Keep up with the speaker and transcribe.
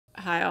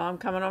Hi, all. I'm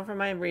coming on for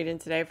my reading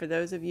today. For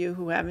those of you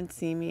who haven't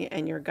seen me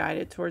and you're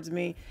guided towards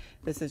me,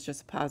 this is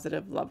just a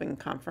positive, loving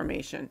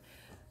confirmation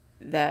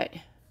that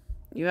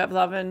you have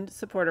love and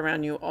support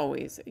around you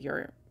always.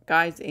 Your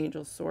guides,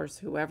 angels, source,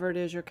 whoever it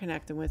is you're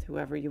connecting with,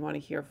 whoever you want to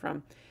hear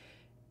from,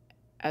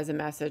 as a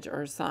message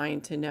or a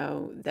sign to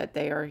know that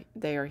they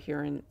are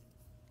hearing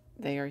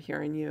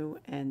you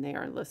and they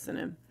are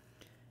listening.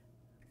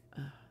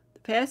 The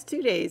past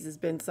 2 days has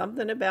been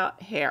something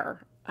about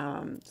hair.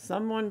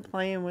 Someone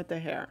playing with the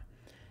hair.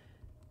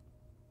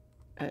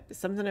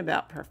 Something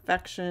about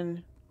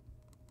perfection.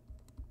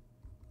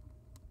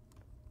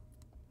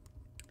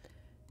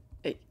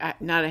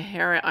 Not a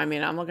hair. I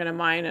mean, I'm looking at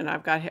mine and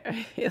I've got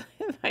hair.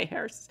 My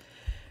hair's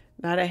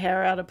not a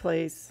hair out of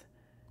place.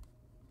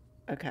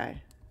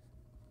 Okay.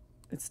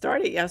 It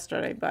started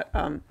yesterday, but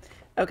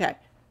okay.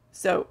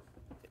 So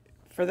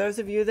for those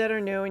of you that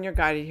are new and you're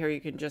guided here, you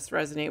can just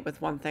resonate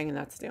with one thing, and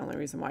that's the only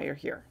reason why you're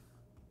here.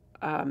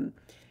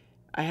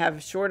 I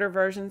have shorter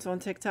versions on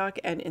TikTok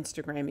and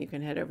Instagram. You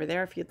can head over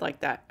there if you'd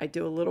like that. I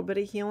do a little bit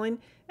of healing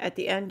at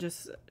the end,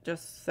 just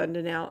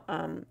sending out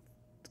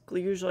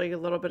usually a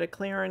little bit of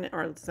clearing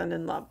or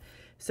sending love.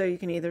 So you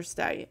can either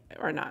stay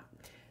or not.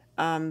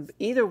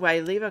 Either way,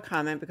 leave a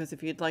comment, because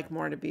if you'd like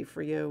more to be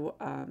for you,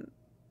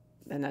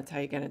 then that's how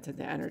you get into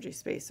the energy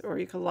space. Or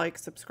you can like,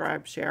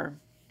 subscribe, share.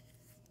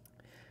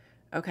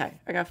 Okay,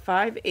 I got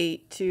 5,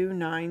 8, 2,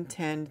 9,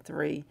 10,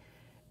 3,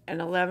 and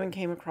 11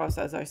 came across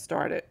as I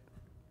started.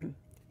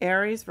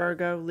 Aries,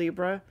 Virgo,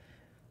 Libra,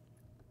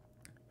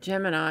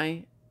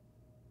 Gemini,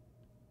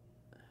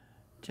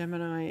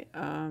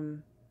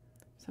 something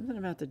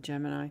about the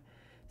Gemini,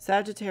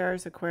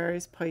 Sagittarius,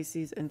 Aquarius,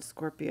 Pisces, and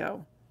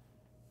Scorpio.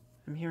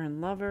 I'm hearing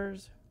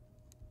lovers.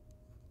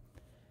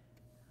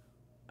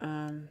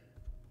 Oh,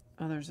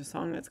 there's a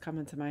song that's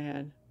coming to my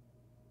head.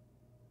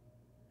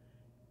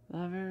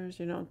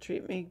 Lovers, you don't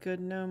treat me good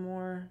no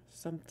more.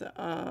 Something,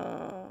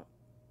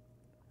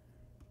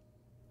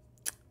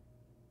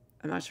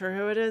 I'm not sure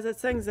who it is that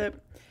sings it.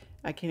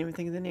 I can't even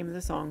think of the name of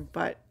the song,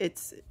 but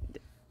it's,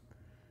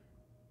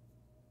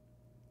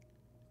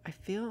 I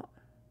feel,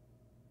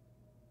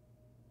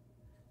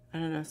 I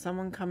don't know,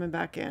 someone coming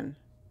back in.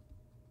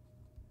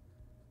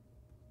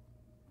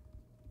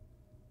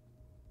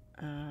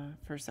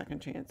 For a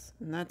second chance.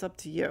 And that's up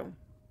to you.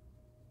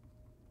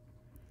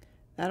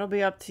 That'll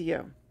be up to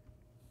you.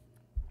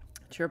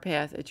 It's your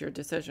path. It's your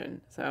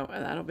decision. So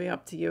that'll be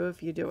up to you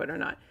if you do it or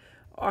not.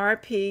 R,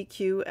 P,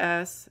 Q,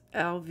 S,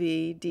 L,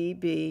 V, D,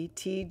 B,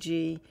 T,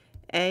 G,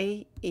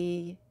 A,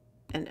 E,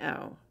 and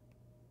O.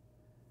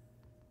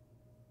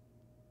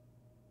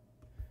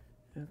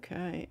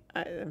 Okay.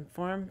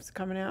 Farm's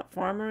coming out.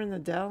 Farmer in the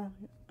Dell.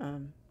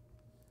 That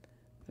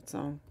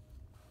song.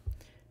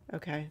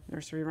 Okay.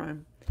 Nursery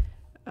rhyme.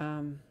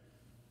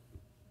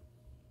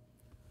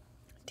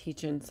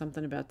 Teaching.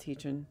 Something about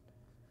teaching.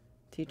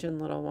 Teaching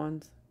little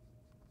ones.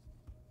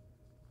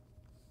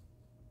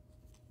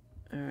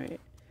 All right.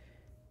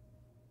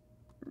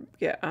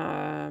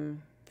 Yeah,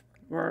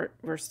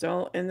 we're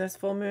still in this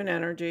full moon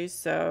energy,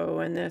 so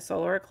in this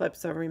solar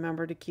eclipse, so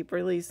remember to keep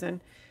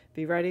releasing,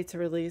 be ready to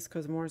release,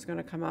 because more is going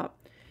to come up.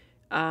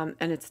 And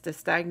it's the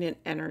stagnant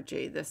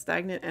energy that's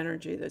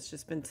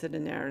just been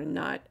sitting there and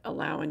not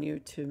allowing you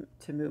to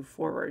move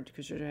forward,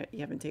 because you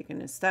haven't taken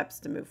the steps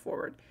to move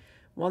forward.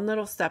 One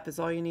little step is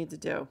all you need to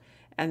do,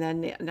 and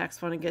then the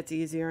next one, it gets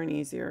easier and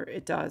easier.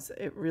 It does.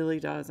 It really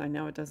does. I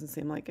know it doesn't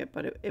seem like it,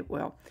 but it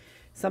will.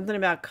 Something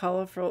about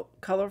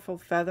colorful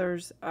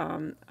feathers.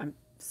 I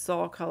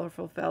saw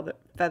colorful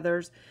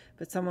feathers,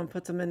 but someone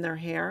puts them in their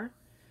hair,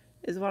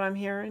 is what I'm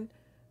hearing.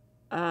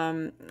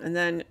 And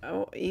then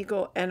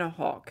eagle and a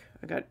hawk.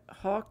 I got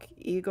hawk,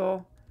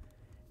 eagle,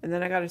 and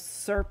then I got a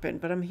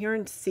serpent. But I'm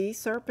hearing sea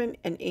serpent,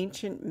 an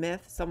ancient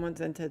myth. Someone's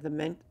into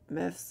the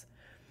myths.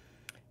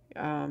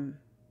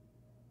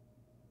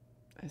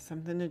 Has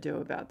something to do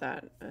about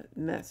that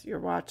myths. You're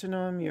watching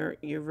them.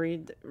 You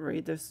read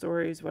the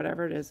stories.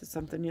 Whatever it is, it's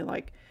something you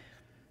like.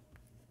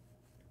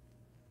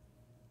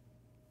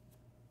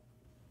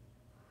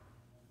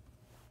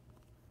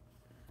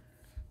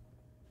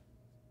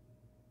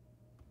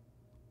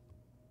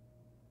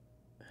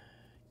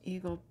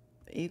 Eagle's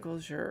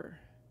your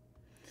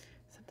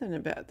something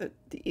about the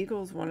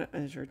eagle's one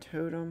is your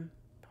totem,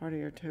 part of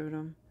your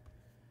totem.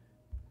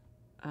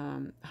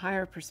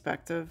 Higher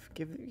perspective.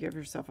 Give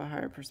yourself a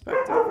higher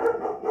perspective.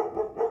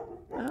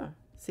 Oh,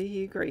 see,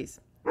 he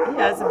agrees. He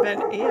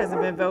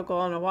hasn't been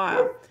vocal in a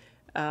while.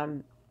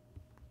 On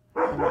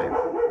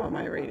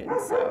my reading.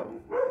 So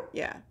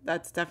yeah,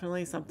 that's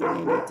definitely something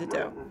you need to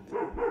do.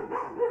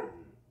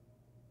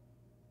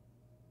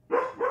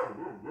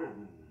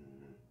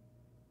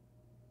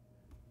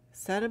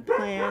 Set a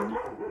plan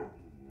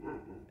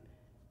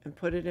and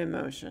put it in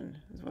motion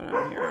is what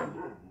I'm hearing.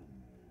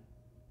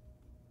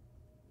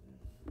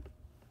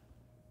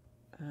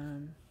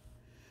 I'm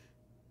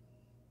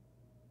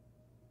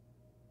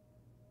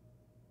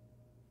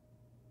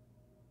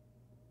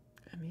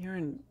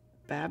hearing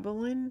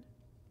Babylon?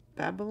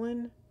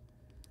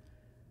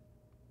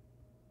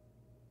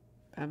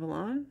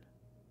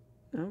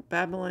 No,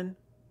 Babylon.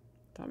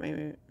 Thought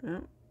maybe,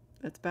 no,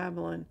 it's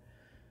Babylon.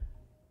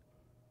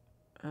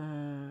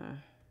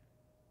 Are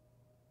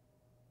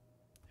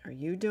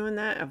you doing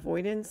that?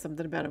 Avoidance?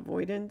 Something about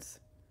avoidance?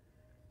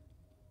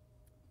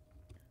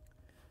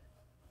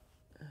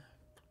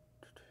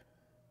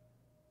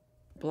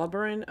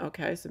 Blubbering?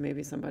 Okay, so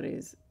maybe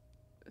somebody's,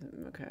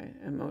 okay,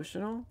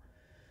 emotional.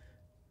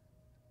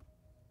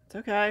 It's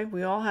okay.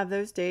 We all have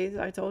those days.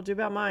 I told you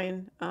about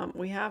mine.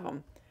 We have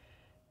them.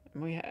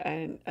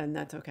 And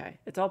that's okay.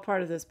 It's all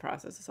part of this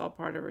process. It's all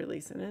part of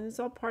releasing, and it's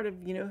all part of,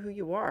 you know, who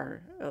you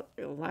are,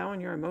 allowing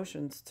your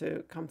emotions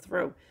to come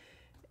through.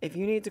 If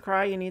you need to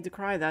cry, you need to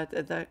cry.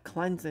 That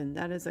cleansing,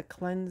 that is a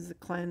cleanse,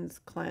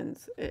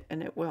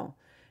 and it will.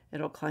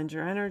 It'll cleanse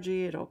your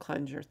energy. It'll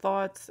cleanse your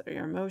thoughts,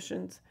 your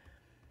emotions.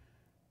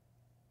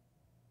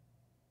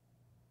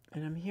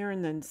 And I'm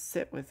hearing then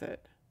sit with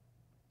it.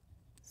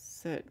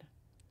 Sit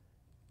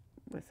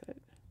with it.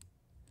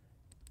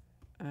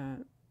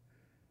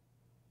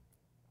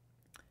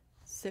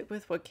 Sit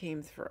with what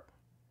came through.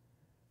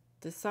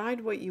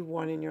 Decide what you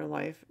want in your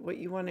life, what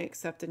you want to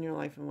accept in your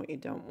life, and what you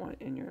don't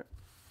want in your,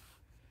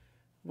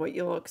 what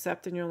you'll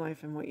accept in your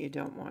life and what you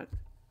don't want.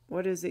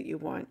 What is it you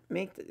want?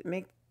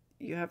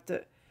 You have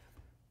to,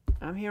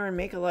 I'm hearing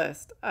make a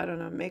list. I don't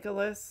know, make a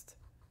list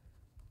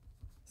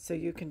so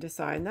you can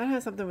decide. And that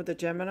has something with the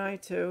Gemini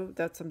too.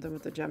 That's something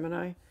with the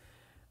Gemini.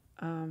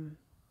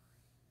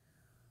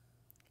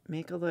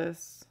 Make a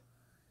list.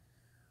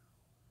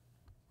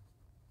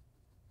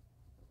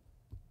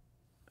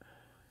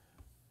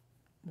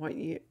 What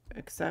you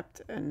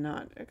accept and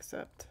not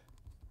accept.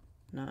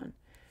 None.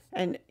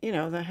 And you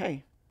know that,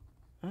 hey,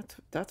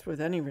 that's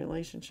with any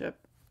relationship.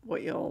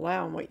 What you'll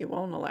allow and what you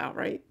won't allow,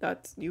 right?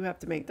 That's, you have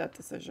to make that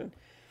decision.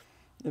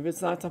 If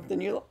it's not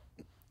something you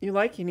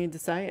like, you need to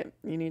say it.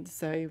 You need to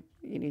say,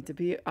 you need to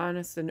be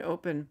honest and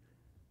open.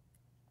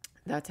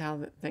 That's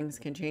how things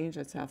can change.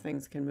 That's how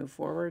things can move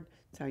forward.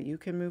 That's how you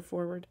can move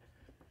forward.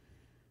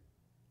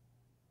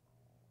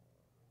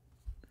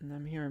 And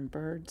I'm hearing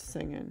birds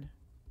singing.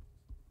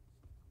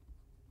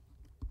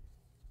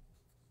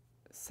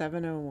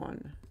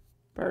 701.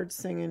 Birds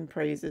singing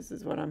praises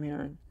is what I'm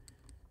hearing.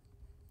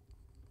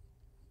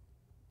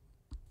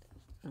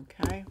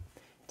 Okay.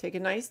 Take a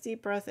nice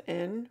deep breath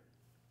in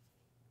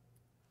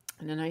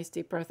and a nice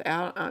deep breath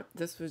out.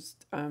 This was,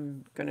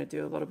 I'm going to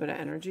do a little bit of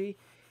energy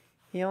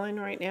healing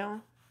right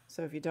now.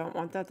 So if you don't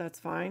want that, that's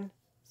fine.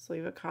 Just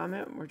leave a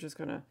comment. We're just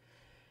going to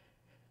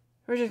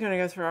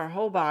go through our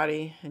whole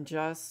body and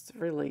just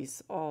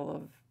release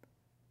all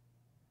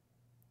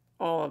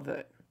of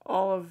it.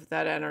 All of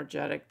that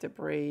energetic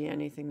debris,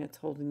 anything that's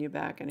holding you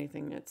back,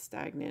 anything that's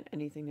stagnant,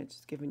 anything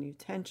that's giving you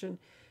tension.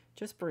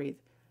 Just breathe.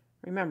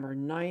 Remember,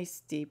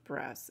 nice deep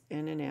breaths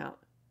in and out.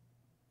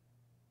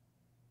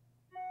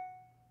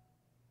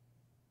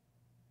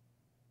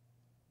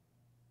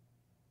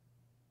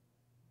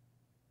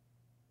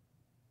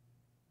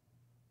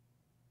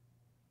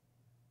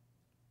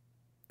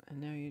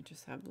 And now you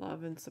just have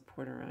love and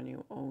support around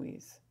you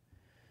always.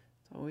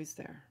 It's always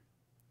there.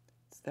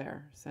 It's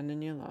there,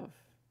 sending you love.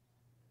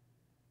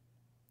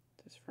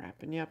 Just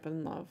wrapping you up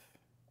in love.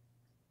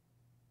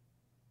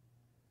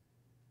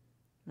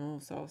 Oh,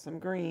 saw some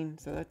green,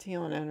 so that's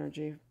healing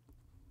energy.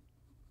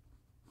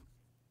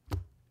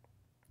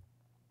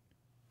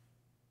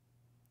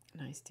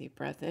 Nice deep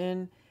breath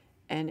in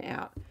and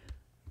out.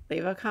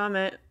 Leave a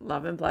comment,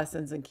 love and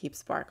blessings, and keep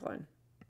sparkling.